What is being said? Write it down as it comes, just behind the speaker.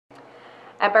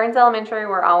At Burns Elementary,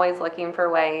 we're always looking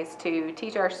for ways to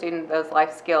teach our students those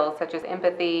life skills such as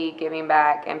empathy, giving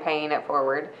back, and paying it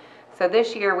forward. So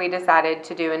this year we decided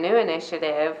to do a new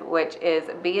initiative, which is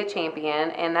Be a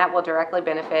Champion, and that will directly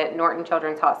benefit Norton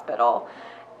Children's Hospital.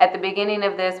 At the beginning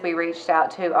of this, we reached out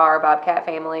to our Bobcat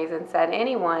families and said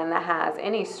anyone that has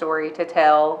any story to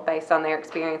tell based on their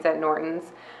experience at Norton's,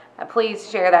 please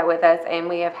share that with us. And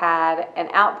we have had an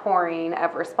outpouring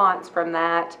of response from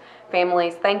that.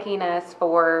 Families thanking us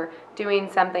for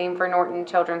doing something for Norton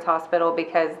Children's Hospital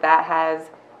because that has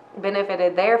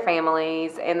benefited their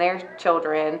families and their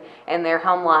children and their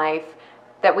home life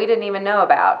that we didn't even know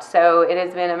about. So it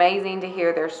has been amazing to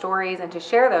hear their stories and to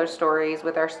share those stories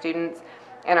with our students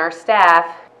and our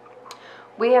staff.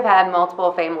 We have had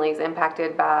multiple families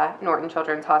impacted by Norton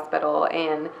Children's Hospital,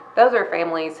 and those are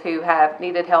families who have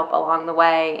needed help along the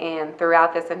way. And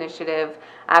throughout this initiative,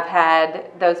 I've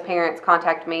had those parents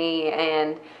contact me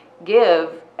and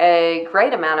give a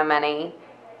great amount of money,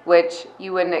 which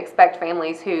you wouldn't expect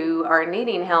families who are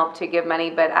needing help to give money,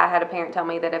 but I had a parent tell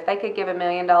me that if they could give $1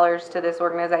 million to this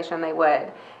organization, they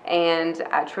would. And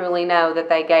I truly know that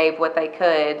they gave what they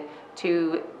could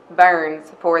to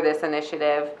Burns for this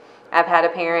initiative. I've had a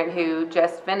parent who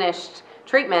just finished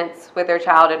treatments with their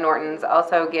child at Norton's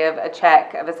also give a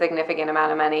check of a significant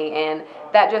amount of money, and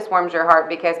that just warms your heart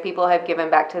because people have given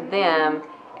back to them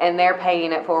and they're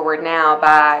paying it forward now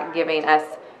by giving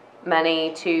us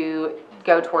money to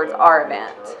go towards our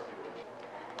event.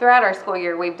 Throughout our school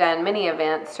year, we've done many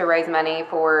events to raise money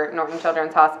for Norton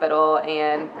Children's Hospital,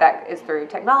 and that is through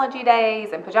technology days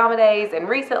and pajama days. And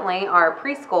recently, our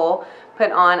preschool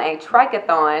put on a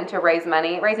trichathon to raise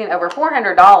money, raising over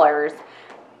 $400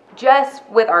 just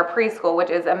with our preschool, which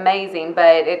is amazing.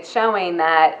 But it's showing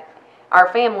that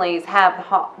our families have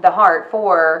the heart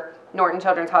for Norton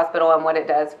Children's Hospital and what it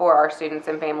does for our students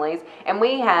and families. And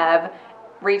we have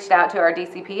reached out to our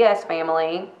DCPS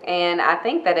family, and I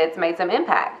think that it's made some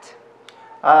impact.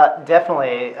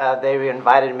 Definitely. They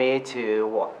invited me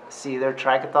to see their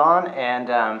trichathon,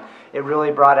 and it really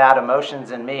brought out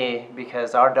emotions in me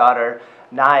because our daughter,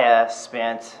 Naya,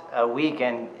 spent a week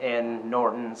in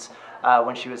Norton's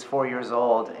when she was 4 years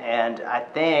old, and I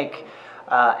think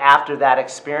after that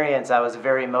experience, I was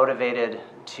very motivated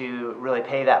to really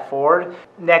pay that forward.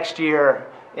 Next year,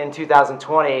 in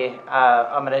 2020,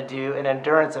 I'm going to do an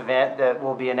endurance event that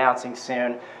we'll be announcing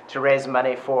soon to raise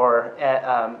money for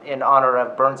in honor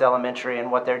of Burns Elementary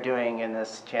and what they're doing in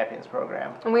this Champions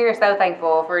program. And we are so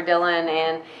thankful for Dylan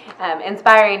and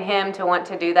inspiring him to want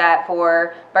to do that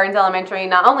for Burns Elementary,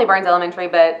 not only Burns Elementary,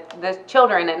 but the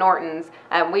children at Norton's.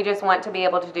 We just want to be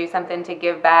able to do something to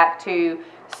give back to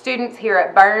students here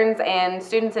at Burns and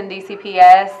students in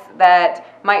DCPS that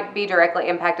might be directly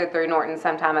impacted through Norton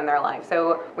sometime in their life.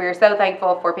 So we are so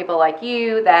thankful for people like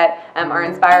you that are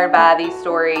inspired by these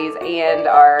stories and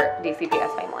our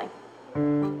DCPS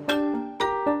family.